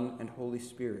 Son, and Holy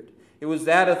Spirit. It was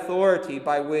that authority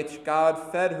by which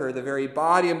God fed her the very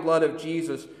body and blood of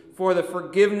Jesus for the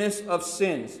forgiveness of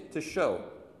sins, to show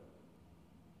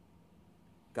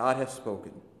God has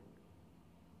spoken,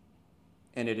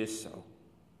 and it is so.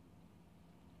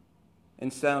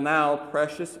 And so now,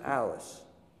 precious Alice,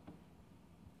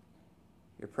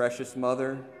 your precious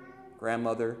mother,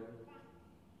 grandmother,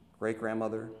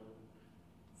 great-grandmother,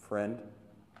 friend,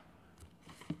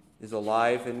 is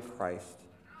alive in Christ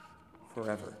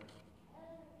forever.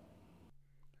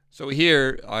 So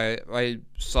here, I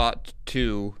sought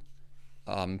to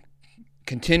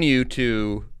continue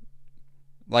to,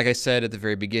 like I said at the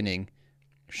very beginning,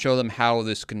 show them how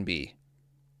this can be,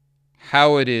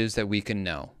 how it is that we can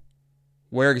know.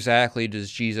 Where exactly does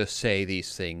Jesus say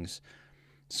these things,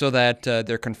 so that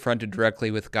they're confronted directly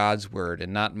with God's word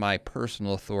and not my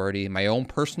personal authority, my own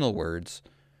personal words,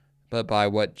 but by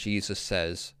what Jesus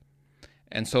says.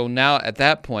 And so now at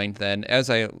that point then, as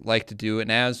I like to do and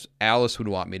as Alice would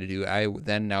want me to do, I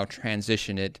then now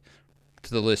transition it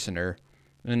to the listener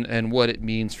and what it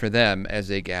means for them as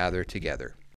they gather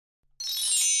together.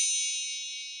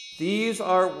 These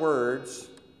are words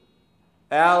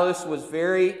Alice was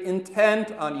very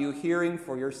intent on you hearing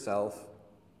for yourself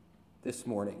this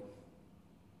morning.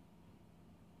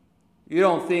 You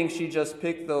don't think she just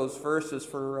picked those verses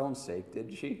for her own sake,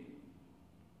 did she?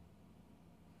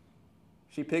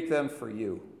 She picked them for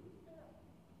you.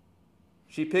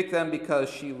 She picked them because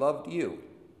she loved you.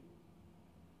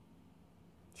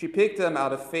 She picked them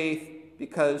out of faith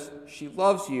because she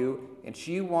loves you and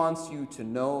she wants you to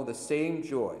know the same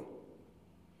joy.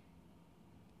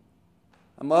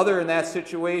 A mother in that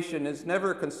situation is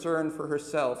never concerned for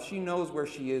herself. She knows where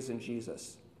she is in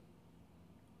Jesus.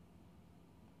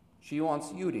 She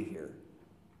wants you to hear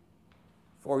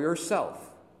for yourself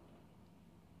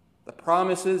the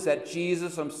promises that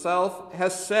Jesus himself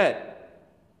has said.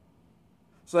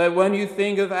 So that when you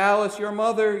think of Alice, your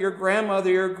mother, your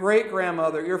grandmother, your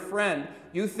great-grandmother, your friend,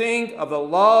 you think of the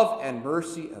love and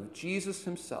mercy of Jesus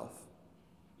himself.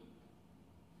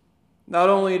 Not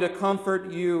only to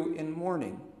comfort you in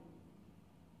mourning,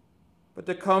 but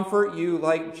to comfort you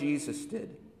like Jesus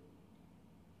did.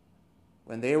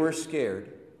 When they were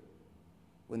scared,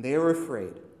 when they were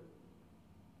afraid,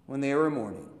 when they were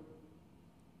mourning,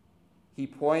 he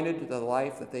pointed to the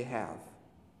life that they have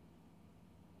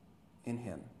in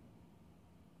him.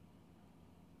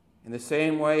 In the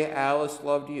same way Alice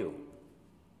loved you.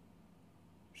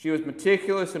 She was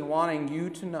meticulous in wanting you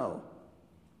to know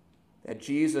that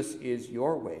Jesus is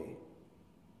your way.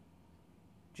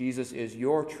 Jesus is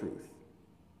your truth.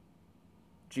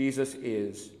 Jesus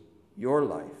is your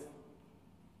life.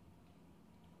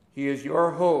 He is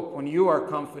your hope when you are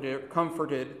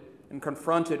comforted and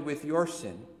confronted with your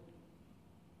sin.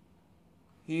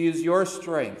 He is your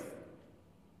strength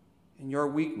in your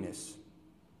weakness.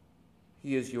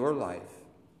 He is your life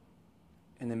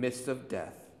in the midst of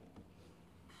death.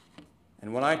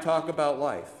 And when I talk about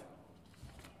life,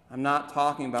 I'm not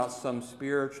talking about some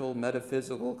spiritual,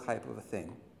 metaphysical type of a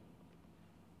thing.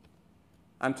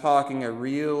 I'm talking a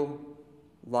real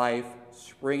life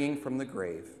springing from the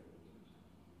grave.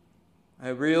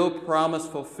 A real promise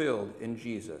fulfilled in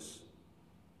Jesus.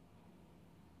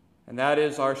 And that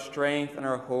is our strength and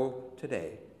our hope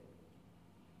today.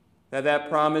 That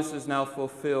promise is now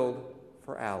fulfilled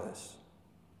for Alice.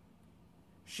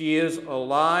 She is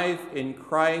alive in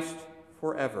Christ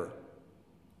forever.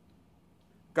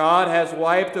 God has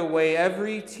wiped away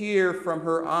every tear from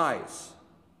her eyes.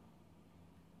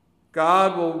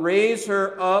 God will raise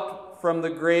her up from the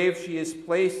grave she is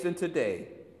placed in today.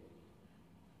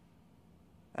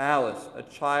 Alice, a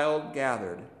child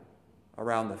gathered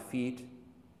around the feet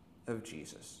of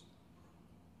Jesus.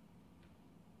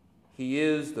 He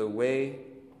is the way,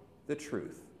 the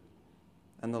truth,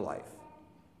 and the life.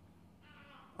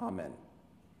 Amen.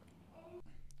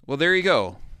 Well, there you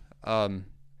go.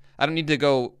 I don't need to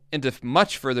go into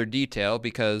much further detail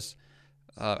because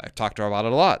I've talked to her about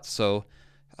it a lot. So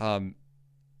I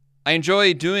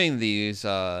enjoy doing these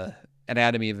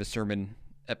Anatomy of a Sermon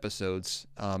episodes,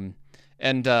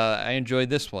 and I enjoyed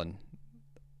this one.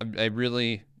 I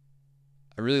really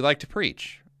like to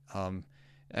preach,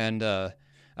 and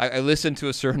I listen to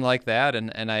a sermon like that,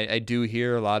 and I do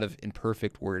hear a lot of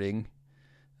imperfect wording.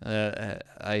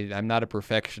 I'm not a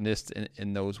perfectionist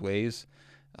in those ways.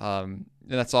 And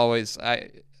that's always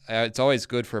it's always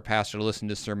good for a pastor to listen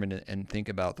to a sermon and think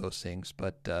about those things,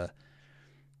 but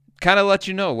kind of let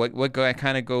you know what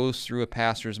kind of goes through a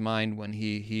pastor's mind when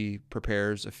he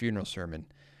prepares a funeral sermon.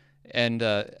 And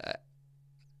to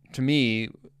me,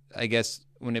 I guess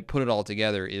when it put it all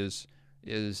together is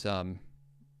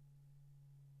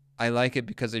I like it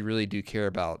because I really do care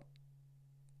about.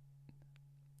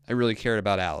 I really cared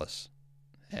about Alice,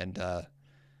 and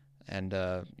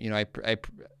you know, I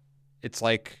it's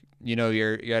like, you know,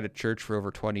 you're at a church for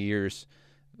over 20 years,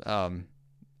 you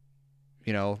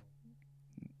know,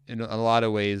 in a lot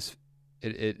of ways,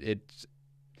 it's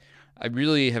I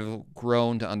really have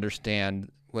grown to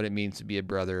understand what it means to be a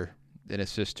brother and a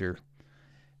sister,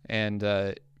 and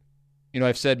you know,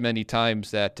 I've said many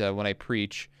times that when I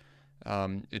preach,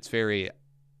 it's very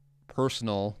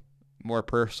personal more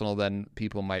personal than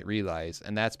people might realize,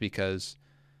 and that's because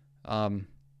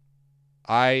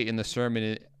I, in the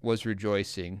sermon, was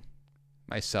rejoicing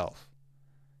myself.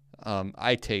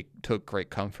 I took great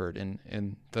comfort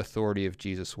in the authority of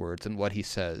Jesus' words and what he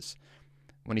says.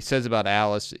 When he says about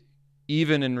Alice,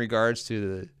 even in regards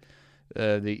to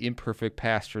the imperfect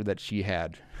pastor that she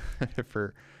had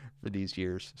for these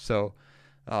years. So,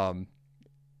 I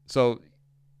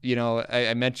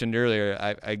mentioned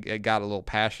earlier I got a little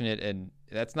passionate, and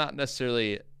that's not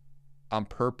necessarily on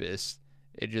purpose.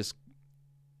 It just,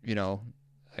 I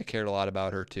cared a lot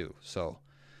about her too. So,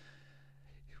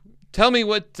 tell me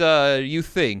what you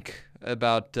think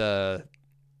about the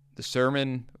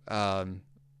sermon.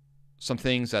 Some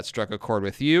things that struck a chord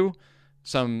with you.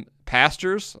 Some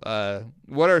pastors.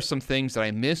 What are some things that I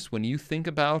miss when you think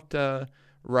about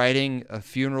writing a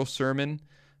funeral sermon,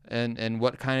 and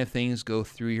what kind of things go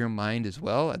through your mind as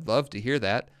well? I'd love to hear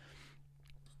that.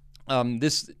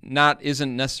 This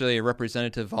isn't necessarily a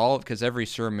representative of all, because every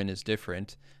sermon is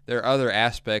different. There are other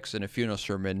aspects in a funeral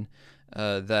sermon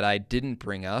that I didn't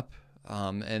bring up,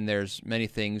 and there's many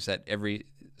things that every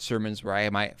sermons where I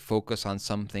might focus on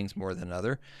some things more than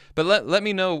other. But let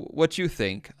me know what you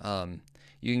think.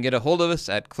 You can get a hold of us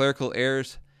at Clerical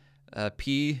Errors,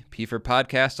 P for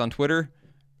podcast on Twitter,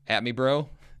 at me bro.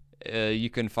 You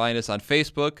can find us on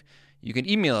Facebook. You can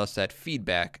email us at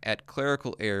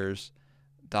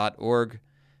feedback@clericalerrors.org,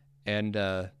 and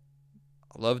I'd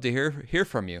love to hear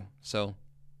from you. So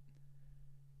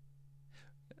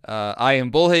I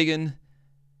am Bollhagen,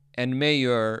 and may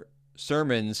your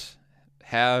sermons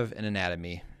have an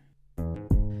anatomy.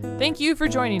 Thank you for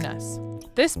joining us.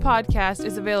 This podcast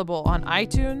is available on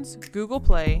iTunes, Google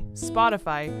Play,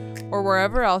 Spotify, or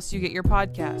wherever else you get your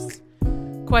podcasts.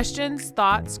 Questions,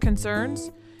 thoughts, concerns?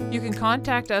 You can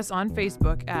contact us on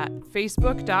Facebook at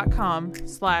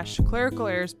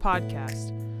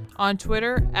facebook.com/clericalerrorspodcast, on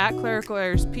Twitter at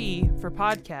clericalerrorsp for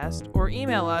podcast, or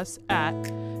email us at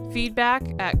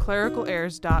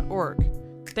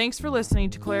feedback@clericalerrors.org. Thanks for listening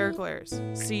to Clerical Errors.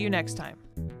 See you next time.